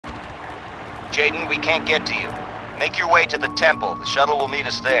Jaden, we can't get to you. Make your way to the temple. The shuttle will meet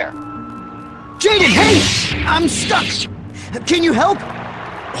us there. Jaden, hey! I'm stuck! Can you help?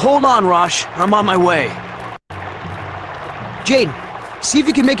 Hold on, Rosh. I'm on my way. Jaden, see if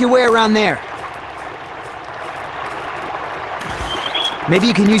you can make your way around there. Maybe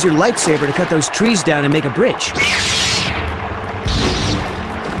you can use your lightsaber to cut those trees down and make a bridge.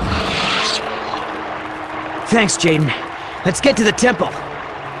 Thanks, Jaden. Let's get to the temple.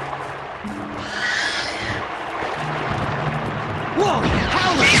 Whoa!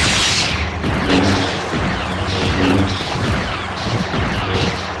 Howlers!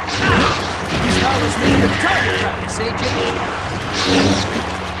 These howlers lead to target practice, eh, Jaden?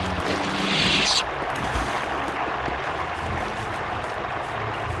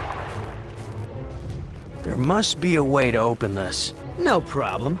 There must be a way to open this. No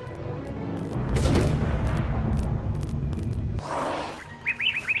problem.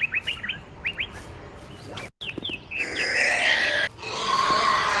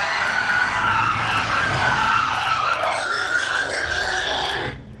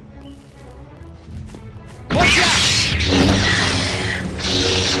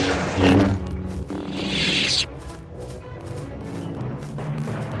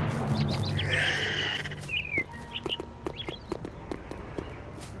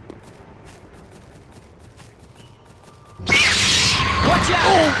 Watch out! Watch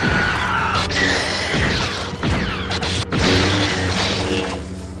out!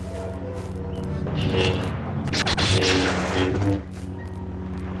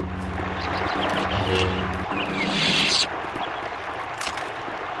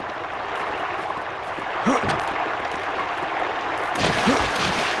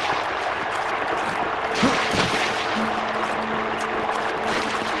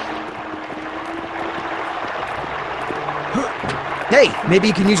 Hey, maybe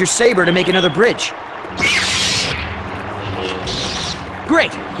you can use your saber to make another bridge.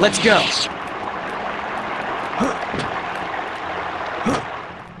 Great, let's go.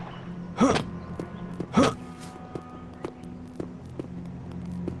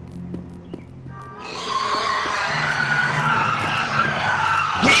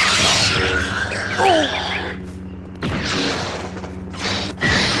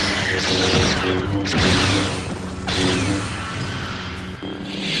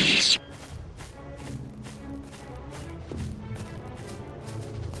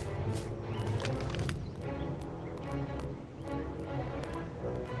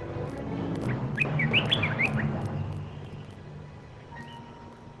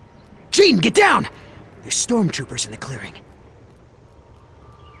 Gene, get down! There's stormtroopers in the clearing.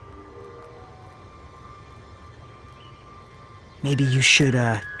 Maybe you should,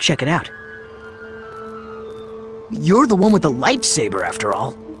 check it out. You're the one with the lightsaber, after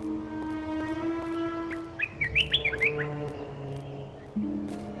all.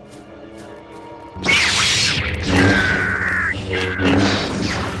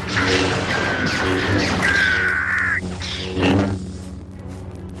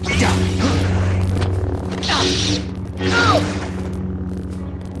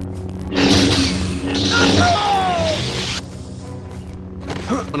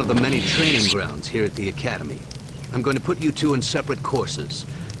 One of the many training grounds here at the Academy. I'm going to put you two in separate courses.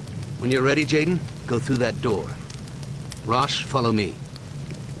 When you're ready, Jaden, go through that door. Rosh, follow me.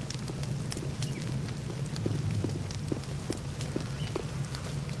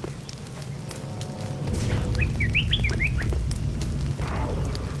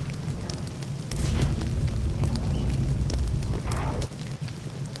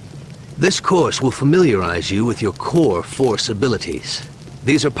 This course will familiarize you with your core Force abilities.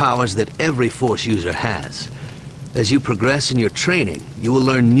 These are powers that every Force user has. As you progress in your training, you will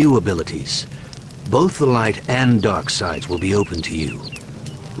learn new abilities. Both the light and dark sides will be open to you.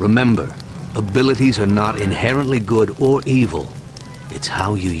 Remember, abilities are not inherently good or evil. It's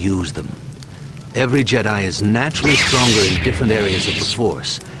how you use them. Every Jedi is naturally stronger in different areas of the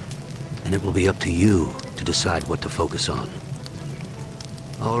Force, and it will be up to you to decide what to focus on.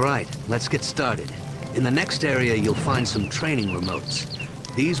 All right, let's get started. In the next area, you'll find some training remotes.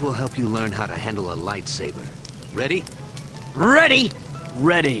 These will help you learn how to handle a lightsaber. Ready? Ready!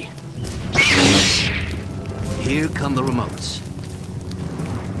 Ready. Here come the remotes.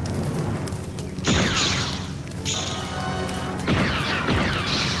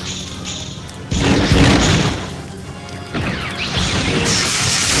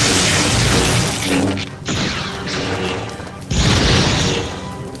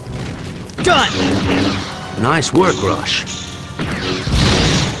 Done! Nice work, Rosh.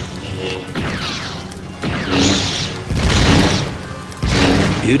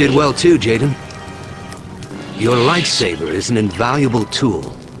 You did well too, Jaden. Your lightsaber is an invaluable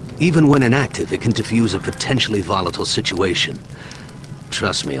tool. Even when inactive, it can defuse a potentially volatile situation.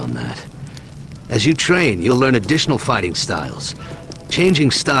 Trust me on that. As you train, you'll learn additional fighting styles.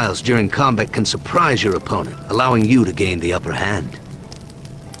 Changing styles during combat can surprise your opponent, allowing you to gain the upper hand.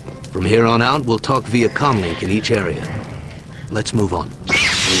 From here on out, we'll talk via comlink in each area. Let's move on.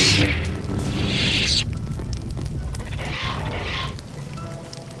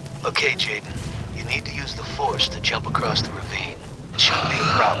 Okay, Jaden. You need to use the Force to jump across the ravine. It shouldn't be a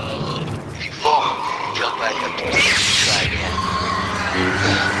problem. If you fall, jump back up to the base and try again.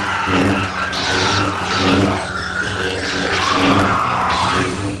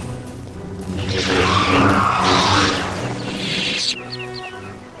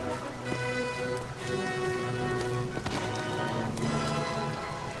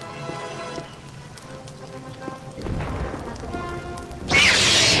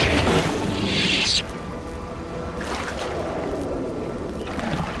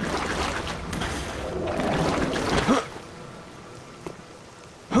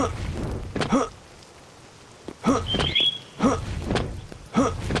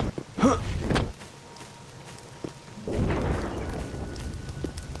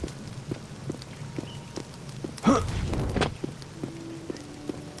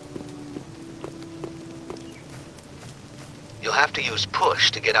 You'll have to use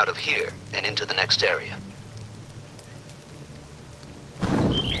push to get out of here and into the next area.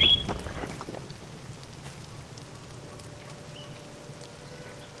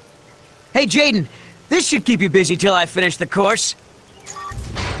 Hey, Jaden, this should keep you busy till I finish the course.